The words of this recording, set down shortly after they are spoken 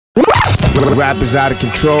Rap is out of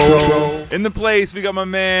control. In the place, we got my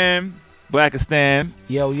man, Blacastan.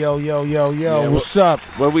 Yo, what's up?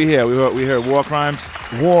 What we hear? We heard War Crimes?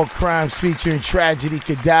 War Crimes featuring Tragedy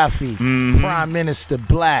Gaddafi, Prime Minister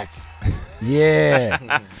Black.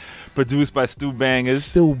 Yeah. Produced by Stu Bangers.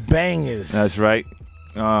 Stu Bangers. That's right.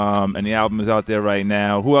 And the album is out there right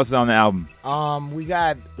now. Who else is on the album? We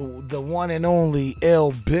got the one and only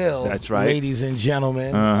Ill Bill. That's right. Ladies and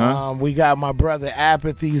gentlemen. We got my brother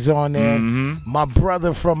Apathy's on there. My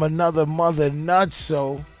brother from another mother,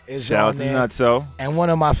 Nutso, is Shout on there. out to Nutso. And one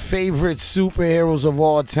of my favorite superheroes of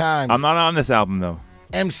all time. I'm not on this album, though.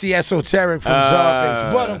 MC Esoteric from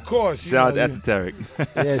Zarvis. But of course, shout out to Esoteric.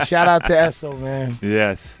 Yeah, shout out to Eso, man.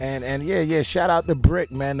 Yes. And yeah, shout out to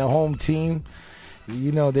Brick, man, the home team.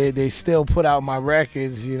 You know, they still put out my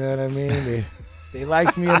records, you know what I mean? They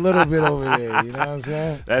like me a little bit over there, you know what I'm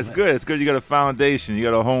saying? That's good. It's good you got a foundation. You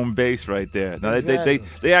got a home base right there. Now, exactly.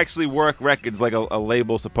 they actually work records like a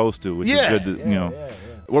label's supposed to, which is good to, you know. Yeah.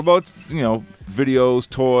 What about, you know, videos,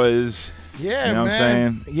 tours? Yeah, you know man. What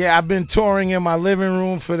I'm saying? Yeah, I've been touring in my living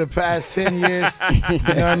room for the past 10 years. You know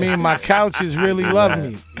what I mean? My couches really love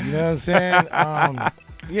me. You know what I'm saying?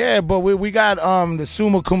 Yeah, but we got the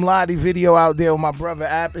Summa Cum Laude video out there with my brother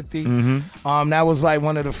Apathy. That was like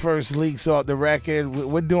one of the first leaks off the record.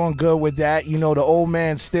 We're doing good with that. You know, the old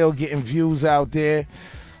man's still getting views out there.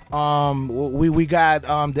 We got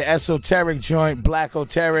the Esoteric joint,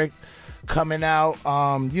 Blackoteric, coming out.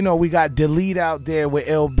 You know, we got Delete out there with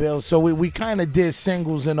Ill Bill. So we kind of did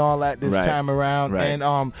singles and all that this time around. Right.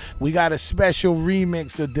 And we got a special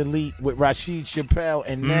remix of Delete with Rashid Chappelle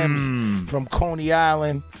and Nems from Coney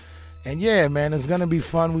Island. And yeah, man, it's going to be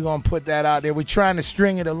fun. We're going to put that out there. We're trying to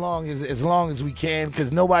string it along as long as we can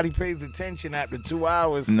because nobody pays attention after 2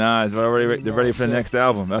 hours. Nah, they're ready for the next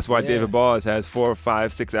album. That's why David Bars has 4,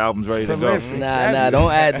 5, 6 albums ready to go. Nah,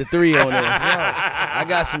 don't add the 3 on there. I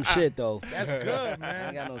got some shit, though. That's good, man. I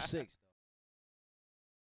ain't got no 6.